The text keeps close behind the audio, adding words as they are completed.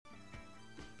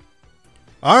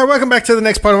All right, welcome back to the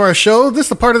next part of our show. This is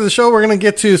the part of the show we're going to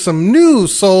get to some new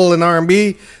soul and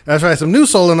R&B. That's right, some new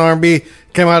soul and R&B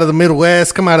come out of the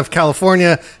Midwest, come out of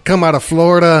California, come out of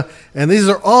Florida. And these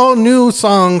are all new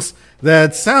songs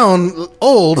that sound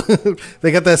old.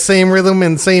 They got that same rhythm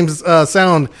and same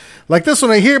sound. Like this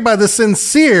one right here by the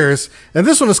Sinceres. And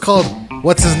this one is called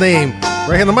What's His Name?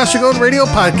 Right here on the Master Gold Radio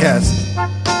Podcast.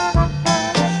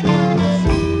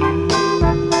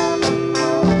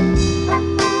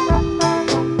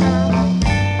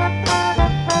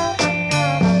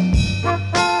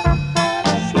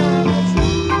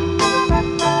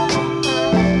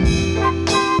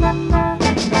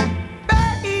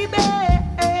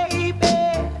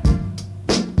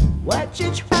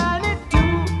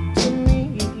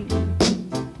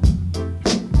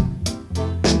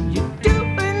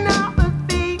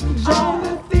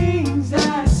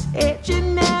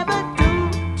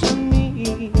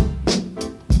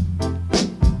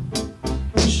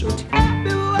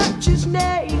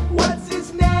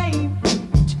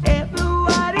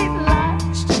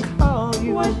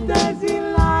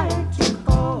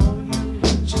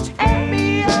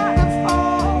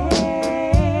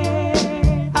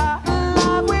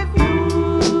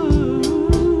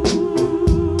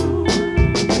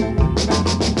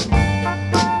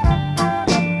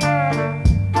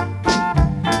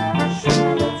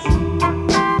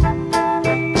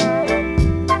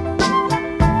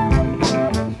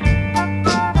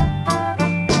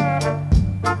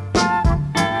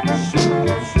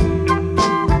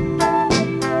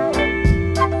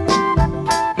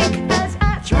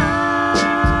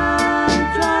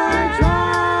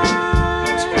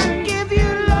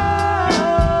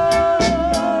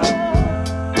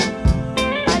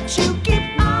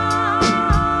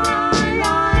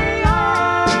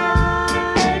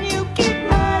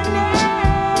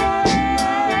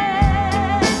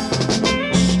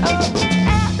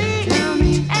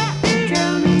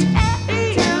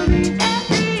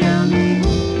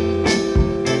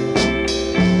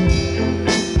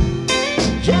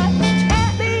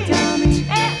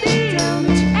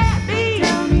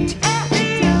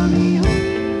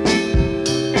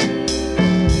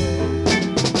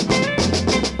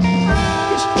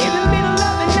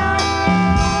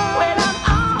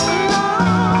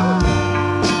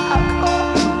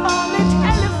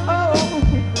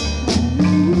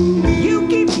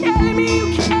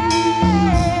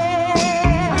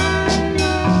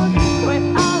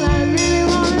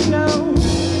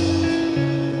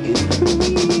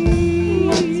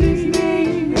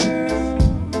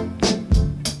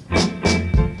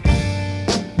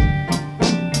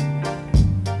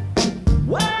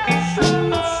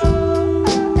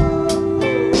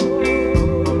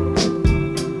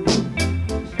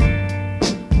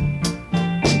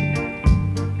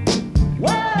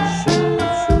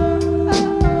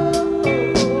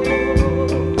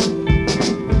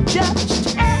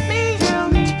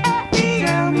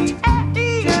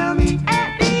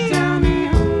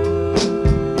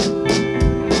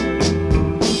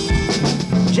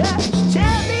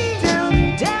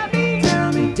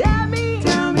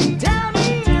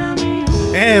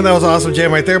 And that was an awesome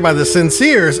jam right there by the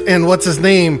Sinceres and What's His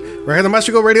Name? Right here on the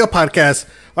Master Go Radio Podcast.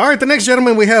 All right, the next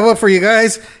gentleman we have up for you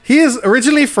guys, he is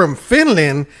originally from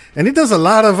Finland, and he does a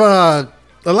lot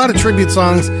of tribute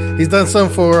songs. He's done some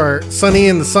for Sonny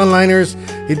and the Sunliners.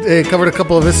 He covered a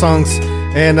couple of his songs,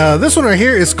 and this one right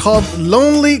here is called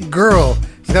Lonely Girl.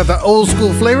 It's got the old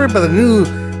school flavor, but a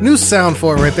new sound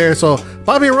for it right there. So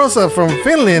Bobby Rosa from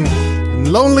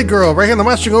Finland, Lonely Girl, right here on the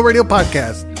Master Go Radio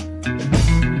Podcast.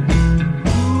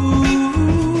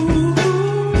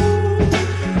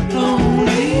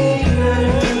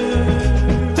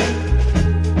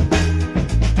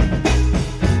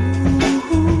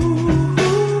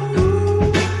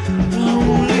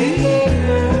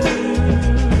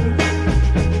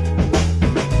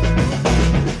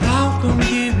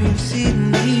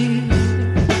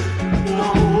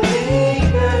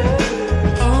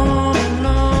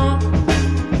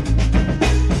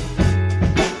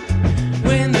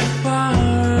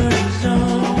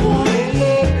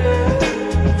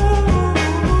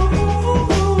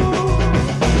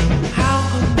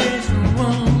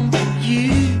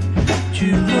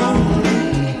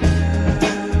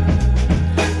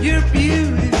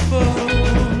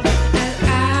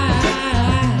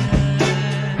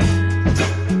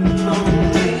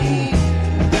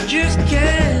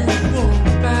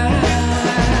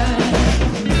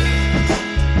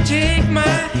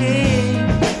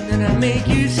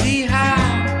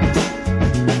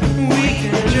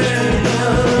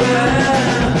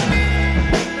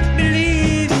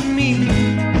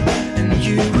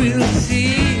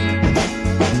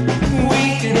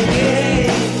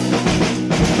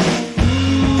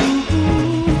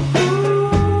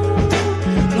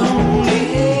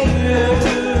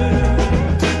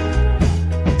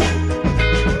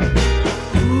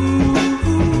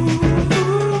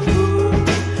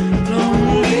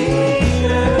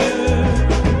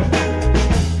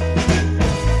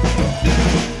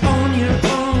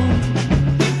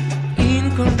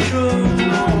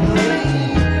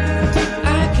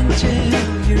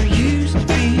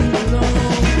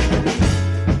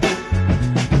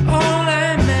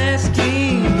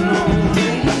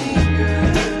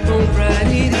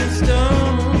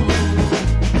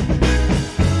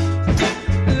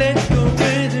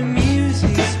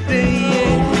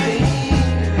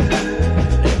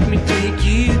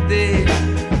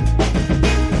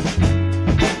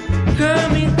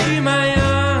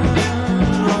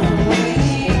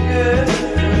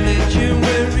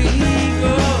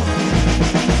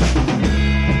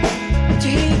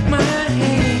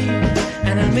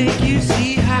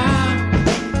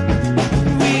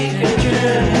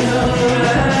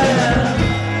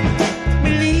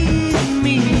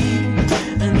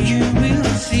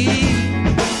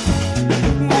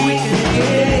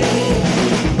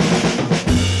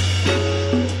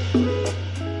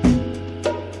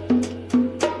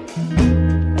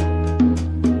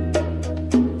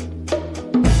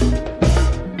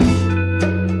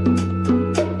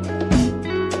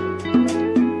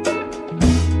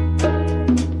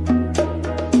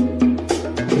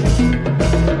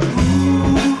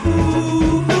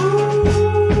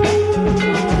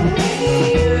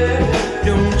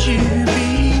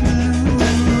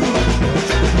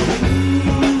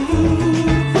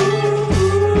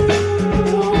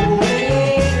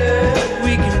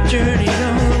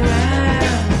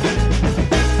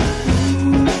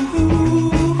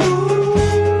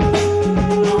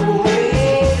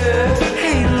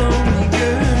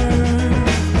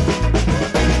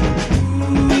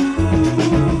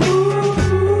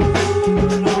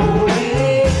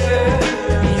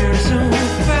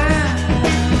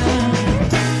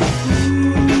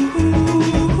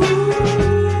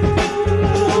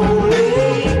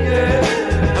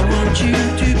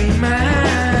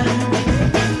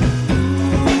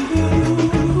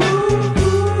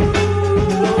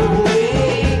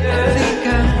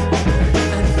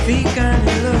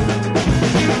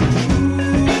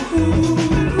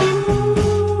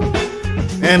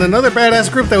 And another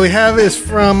badass group that we have is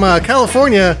from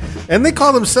California, and they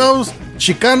call themselves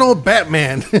Chicano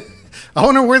Batman. I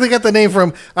wonder where they got the name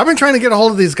from. I've been trying to get a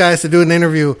hold of these guys to do an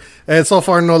interview, and so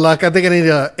far no luck. I think I need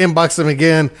to inbox them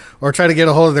again or try to get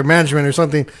a hold of their management or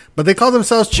something. But they call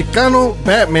themselves Chicano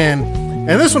Batman,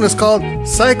 and this one is called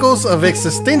Cycles of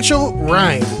Existential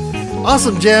Rhyme.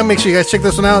 Awesome jam. Make sure you guys check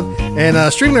this one out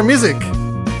and stream their music.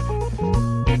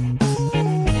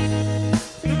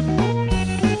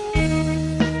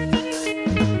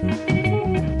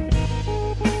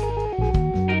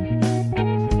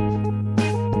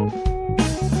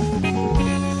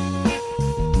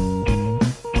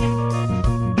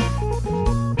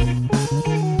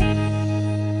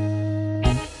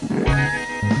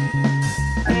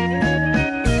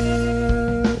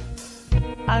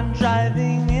 I'm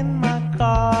driving in my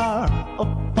car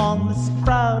up on this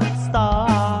crowded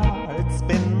star. It's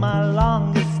been my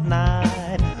longest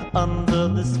night under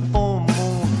this full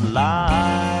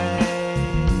moonlight.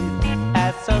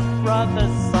 As her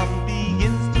brother's sun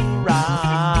begins to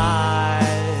rise,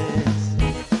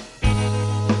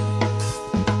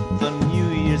 the New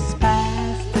Year's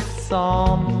past, it's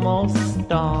almost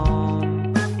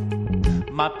dawn.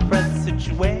 My present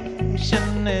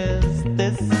situation is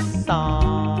this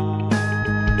song.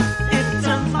 It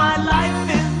turns my life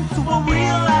into a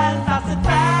reel as I sit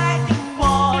back and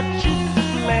watch it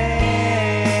play.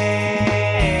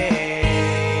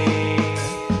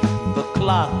 The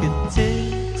clock, it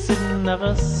ticks, it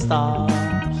never stops,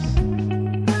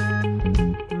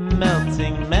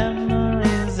 melting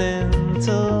memories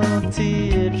into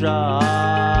teardrops,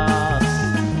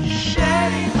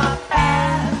 shedding my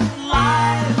past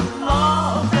life,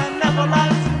 love, and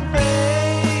everlasting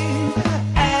pain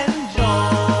and joy.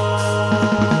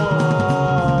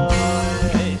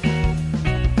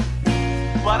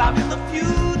 But I'm in the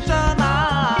future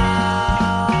now,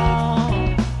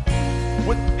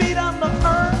 with feet on the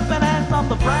earth and hands on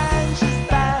the branches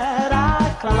that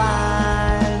I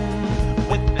climb,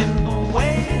 within the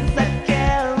ways that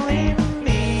carry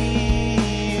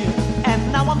me. And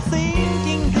now I'm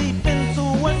sinking deep into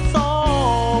a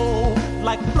soul,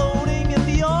 like floating in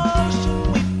the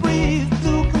ocean. We breathe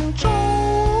to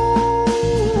control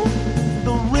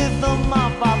the rhythm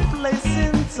of our place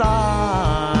in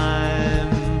time,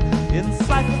 in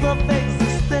cycles of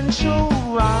existential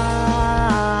rhyme.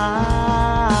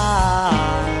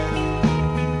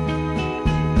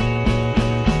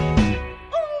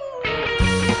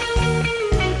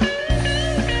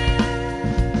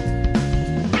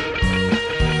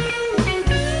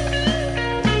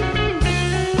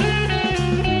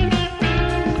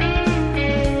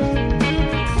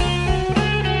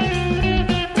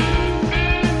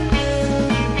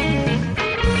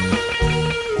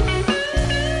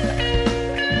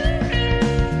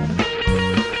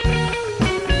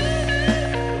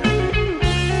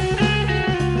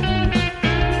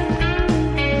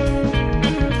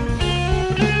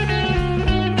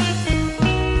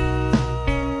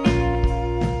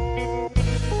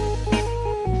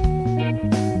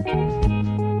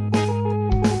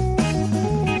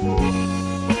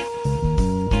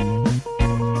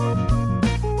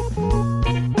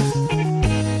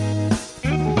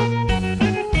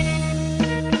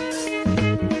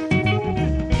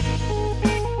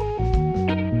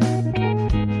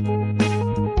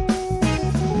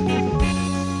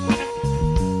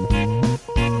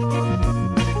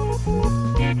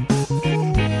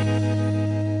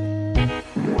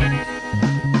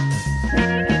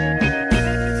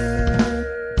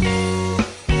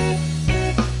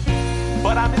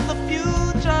 But I'm in the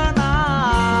future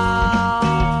now,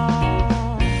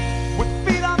 with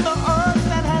feet on the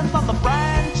earth and hands on the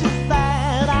branches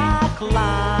that I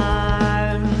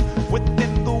climb,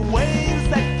 within the waves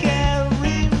that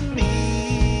carry me.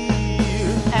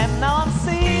 And now I'm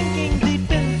sinking deep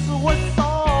into a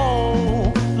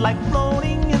soul, like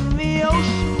floating in the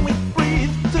ocean. We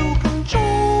breathe to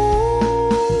control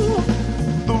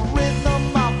the rhythm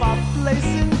of our place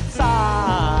in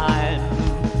time,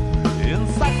 in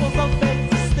cycles of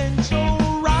existential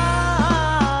rhyme.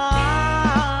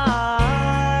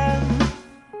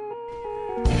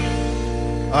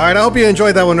 All right, I hope you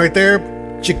enjoyed that one right there.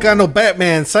 Chicano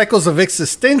Batman, Cycles of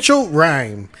Existential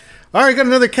Rhyme. All right, got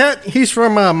another cat. He's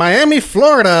from Miami,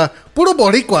 Florida. Puro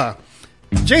Boricua.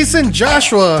 Jason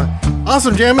Joshua.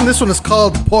 Awesome jamming. This one is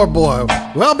called Poor Boy.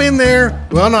 We all been there.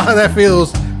 We all know how that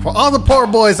feels. For all the poor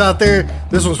boys out there,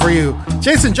 this one's for you.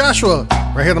 Jason Joshua,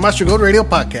 right here on the Master Gold Radio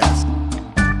Podcast.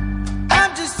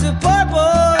 I'm just a poor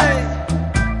boy.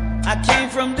 I came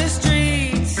from the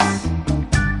streets.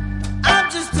 I'm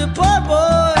just a poor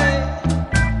boy.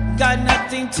 Got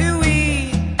nothing to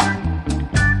eat.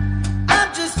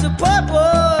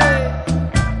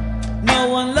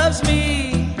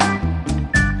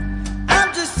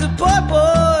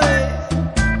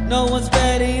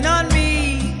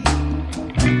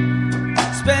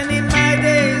 spending my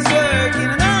days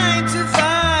working a 9 to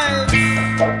 5.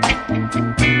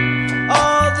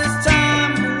 All this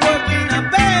time working, I'm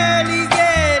barely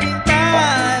getting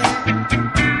by.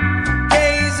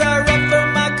 Days are rough for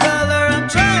my color, I'm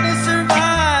trying to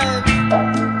survive.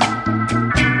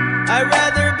 I'd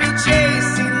rather be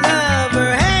chasing love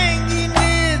or hanging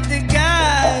with the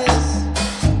guys.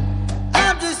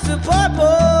 I'm just a poor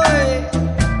boy,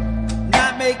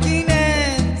 not making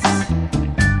ends.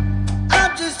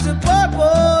 I'm just a poor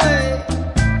boy,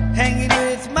 hanging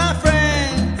with my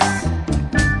friends.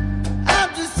 I'm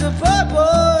just a poor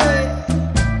boy,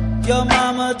 your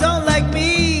mama don't like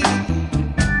me.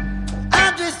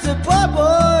 I'm just a poor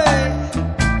boy,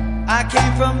 I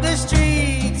came from the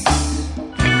streets.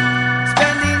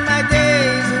 Spending my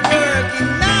days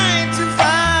working 9 to 5.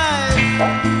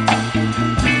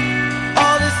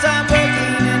 All this time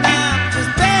working and I'm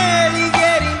just barely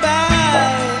getting by.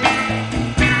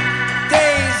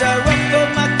 Days are rough for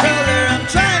my color, I'm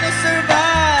trying to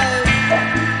survive.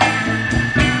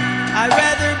 I'd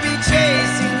rather be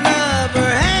chasing love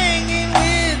or hanging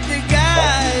with the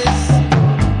guys.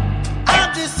 I'm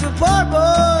just a poor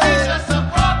boy. I'm just a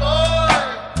poor boy.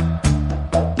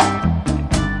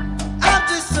 I'm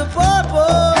just a poor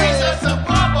boy.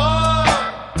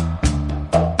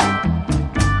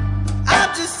 I'm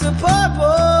just a poor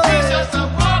boy.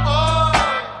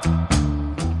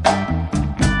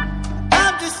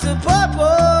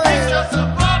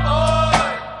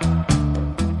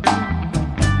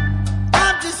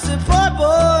 I'm just a poor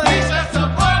boy.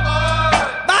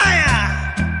 Baya!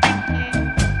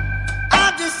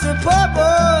 I'm just a poor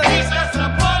boy. I'm just a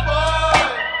poor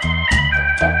boy.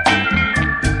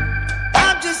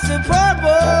 I'm just a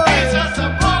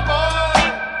poor boy.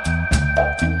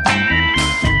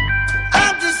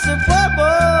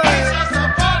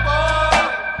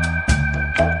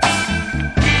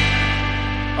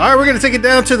 All right, we're going to take it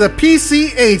down to the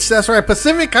PCH. That's right,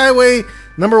 Pacific Highway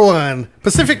number 1.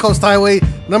 Pacific Coast Highway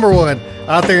number 1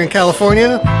 out there in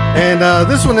California. And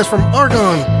this one is from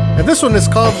Argonne. And this one is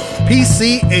called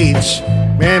PCH.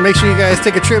 Man, make sure you guys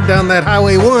take a trip down that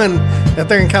Highway 1 out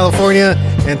there in California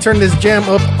and turn this jam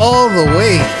up all the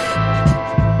way.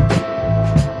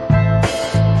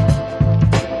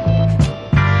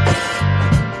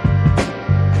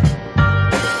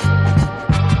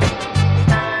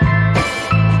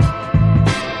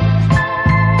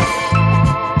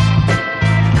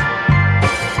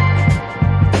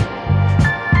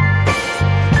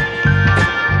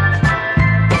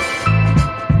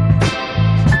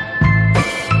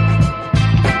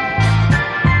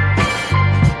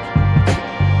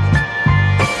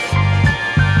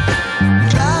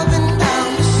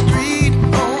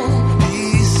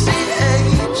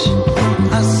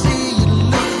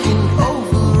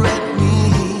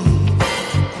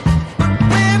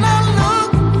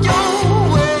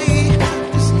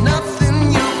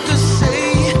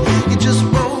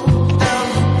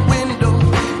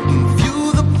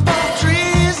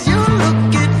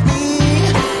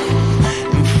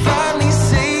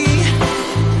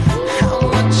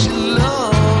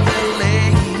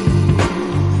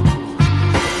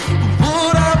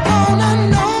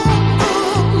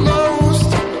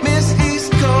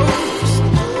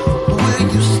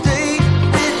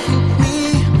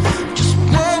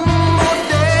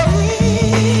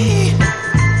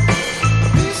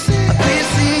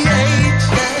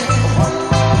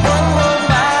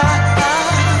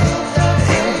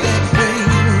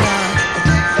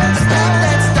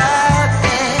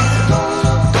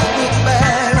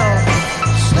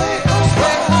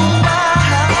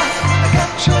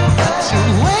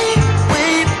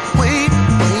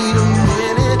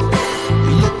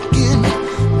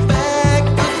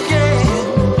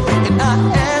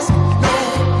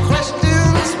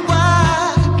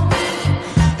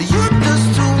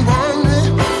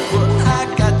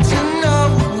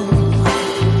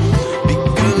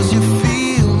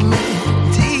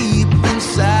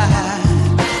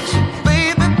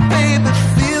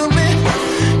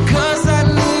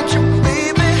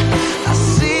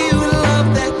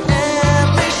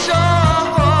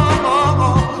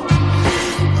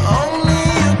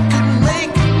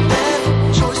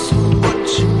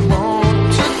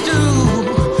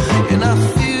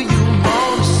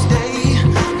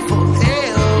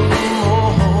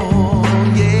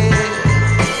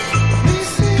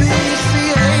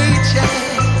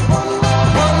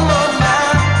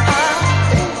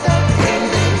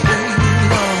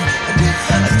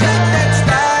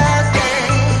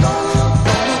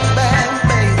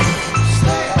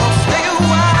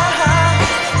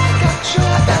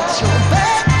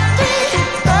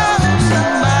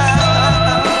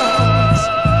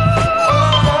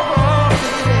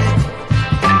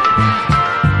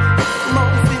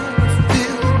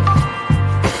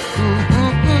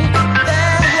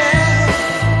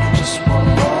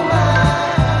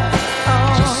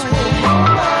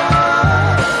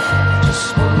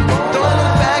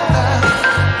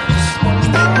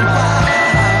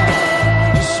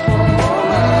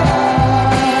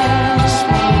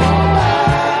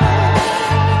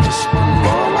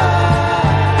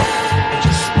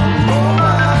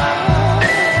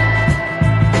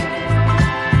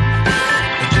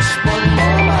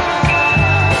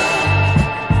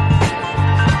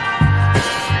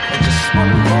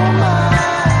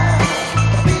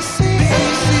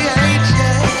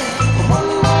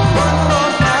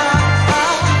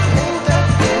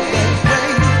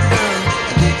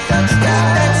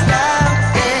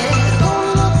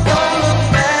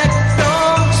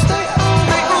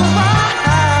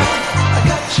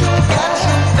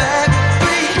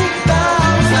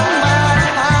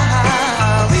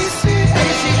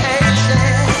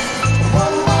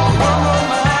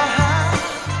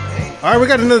 All right, we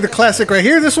got another classic right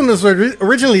here. This one was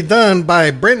originally done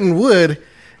by Brenton Wood,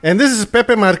 and this is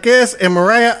Pepe Marquez and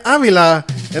Mariah Avila,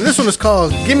 and this one is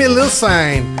called Give Me a Little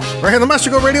Sign, right here on the Master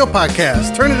Go Radio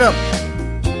Podcast. Turn it up.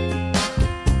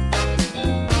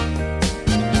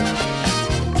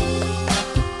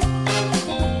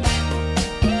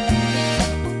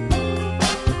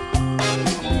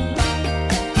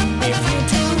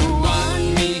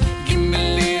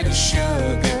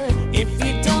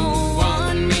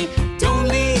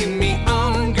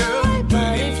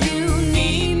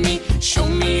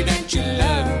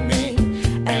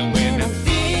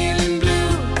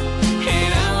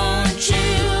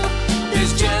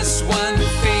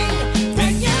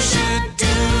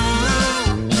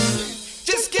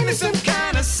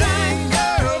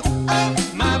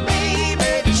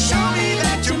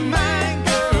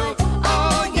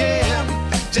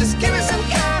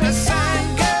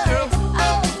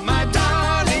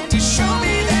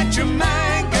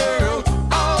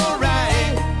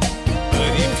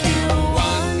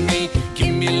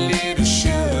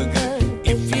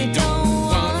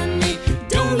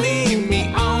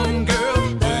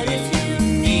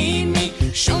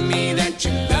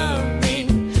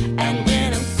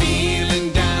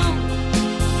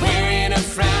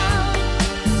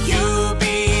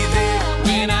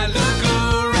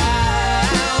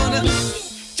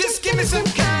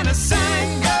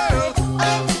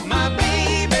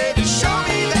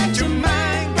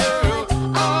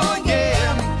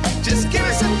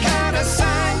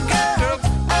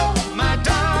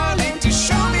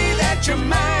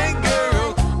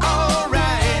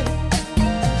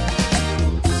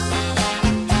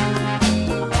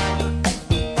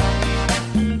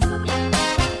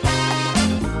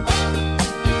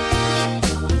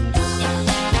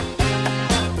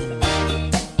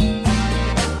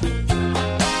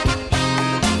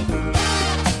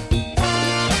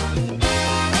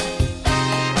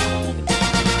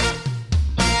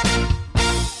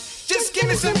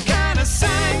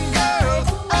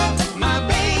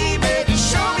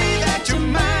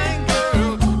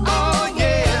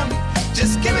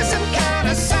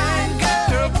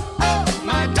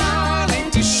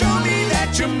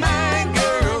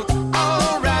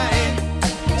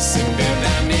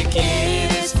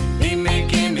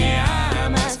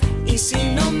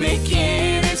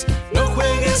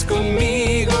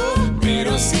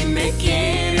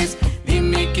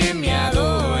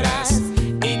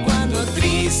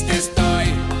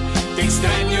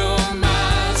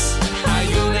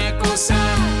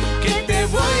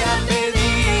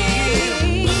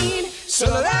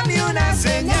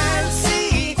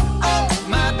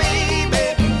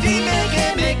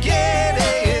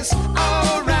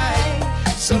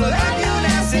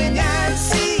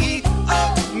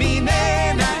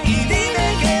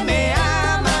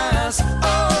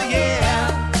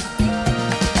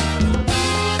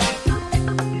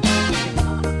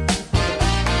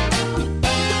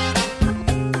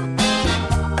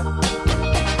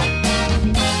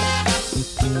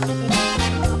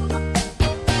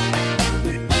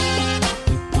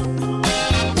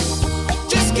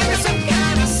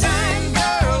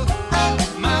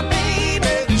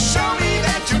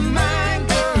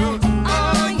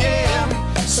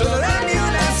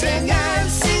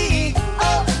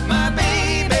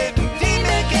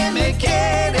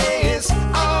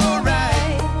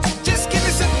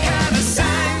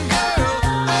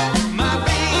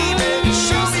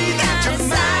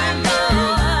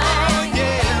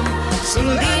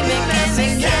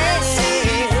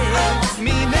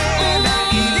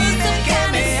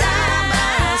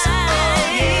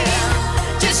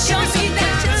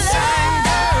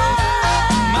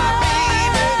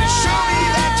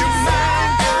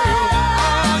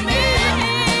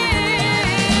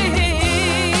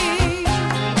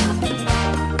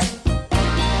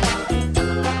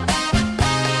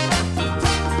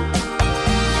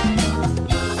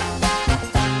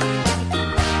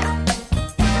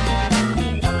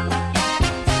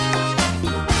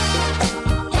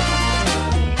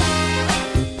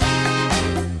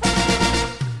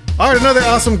 All right, another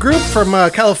awesome group from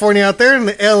California out there in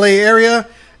the LA area.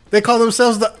 They call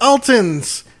themselves the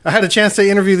Altons. I had a chance to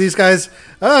interview these guys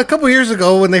a couple years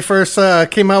ago when they first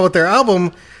came out with their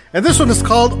album. And this one is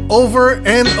called Over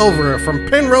and Over from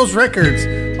Penrose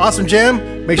Records. Awesome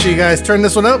jam. Make sure you guys turn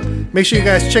this one up. Make sure you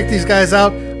guys check these guys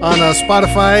out on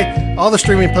Spotify, all the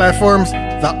streaming platforms.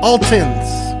 The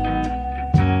Altons.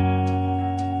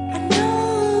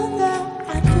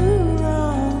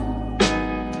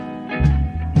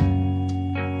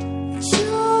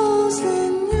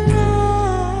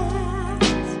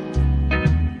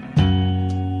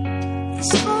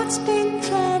 Heart's been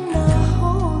trying to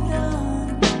hold on.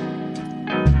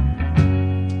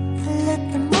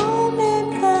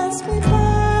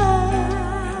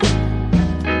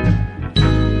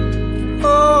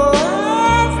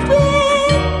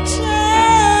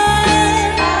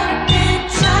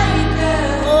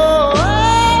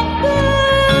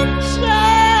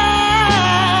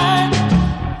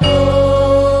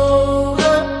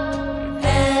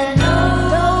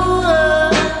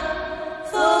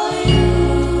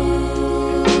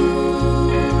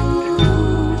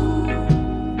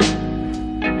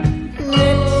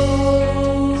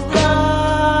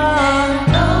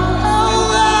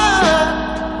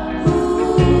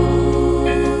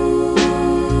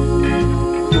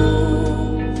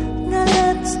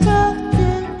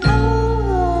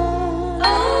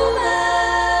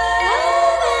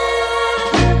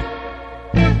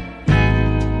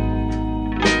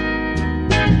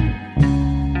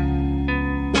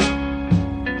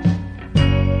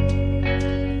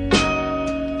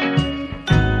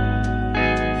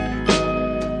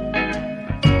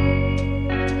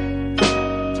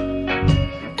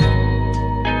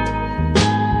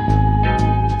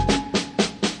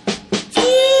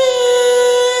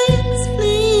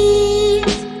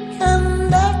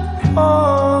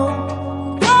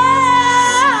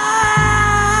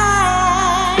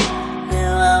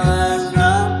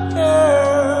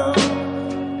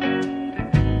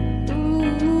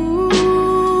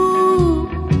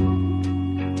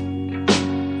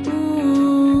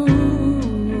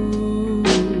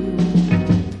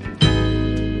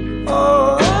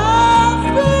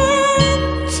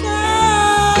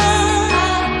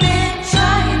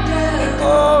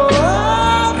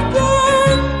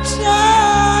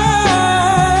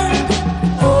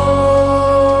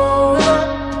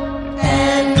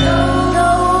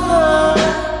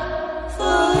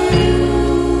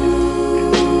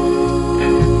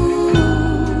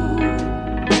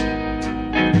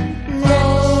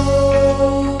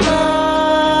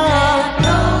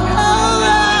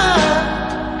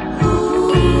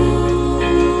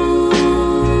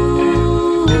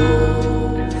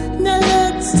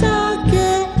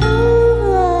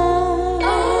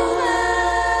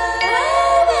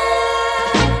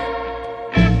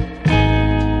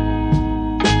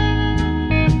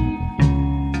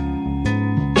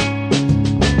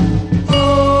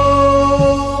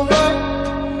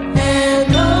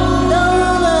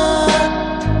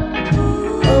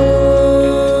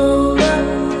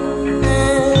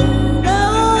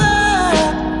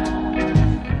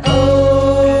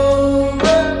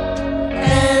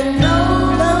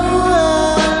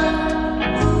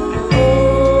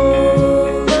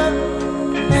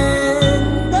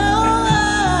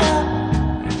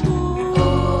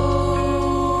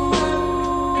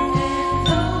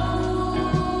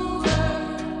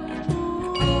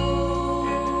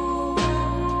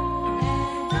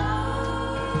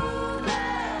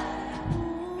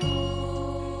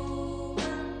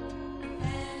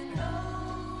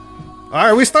 All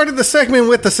right, we started the segment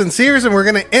with the Sinceres, and we're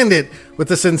gonna end it with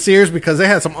the Sinceres because they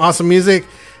had some awesome music,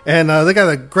 and he's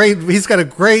got a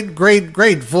great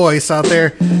voice out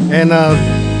there, and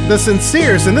the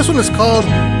Sinceres, and this one is called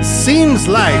 "Seems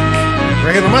Like."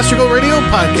 Right here on the Master Go Radio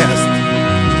podcast.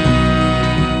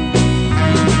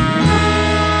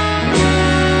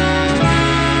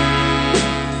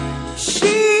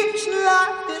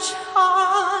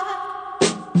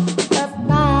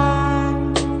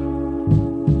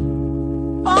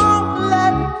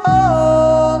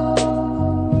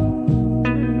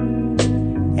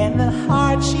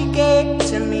 She gave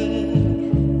to me,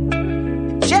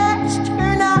 the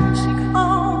gesture now she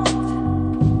comes.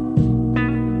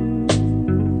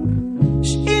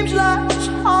 Seems like it's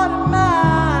heart of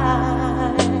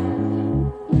mine.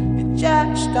 You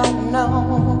just don't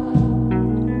know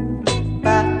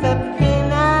about the pain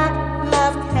that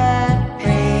love can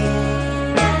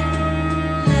bring.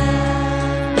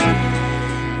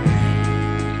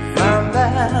 From the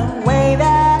way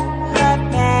that love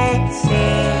can sing.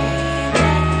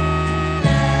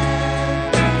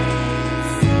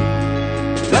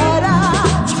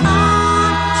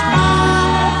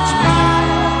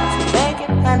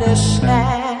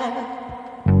 Understand.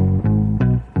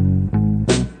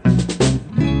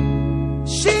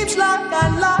 Seems like I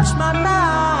lost my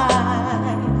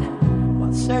mind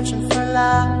while searching for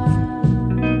love,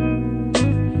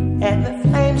 and the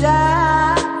flames I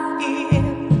feel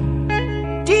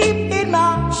deep in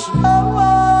my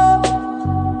soul,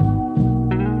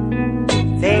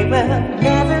 they will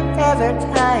never ever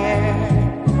tire.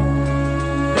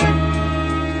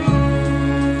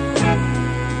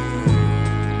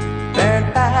 Burned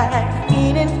by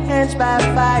heat and quenched by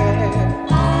fire.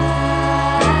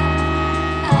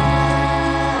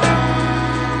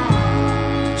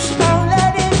 So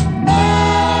let it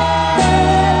burn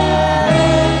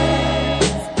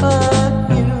for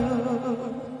you.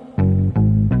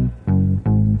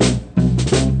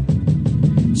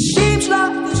 Seems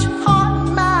like this heart of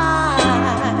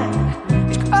mine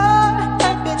is growing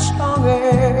a bit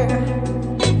stronger,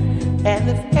 and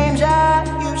the flames I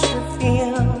used to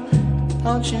feel,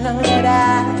 don't you know that I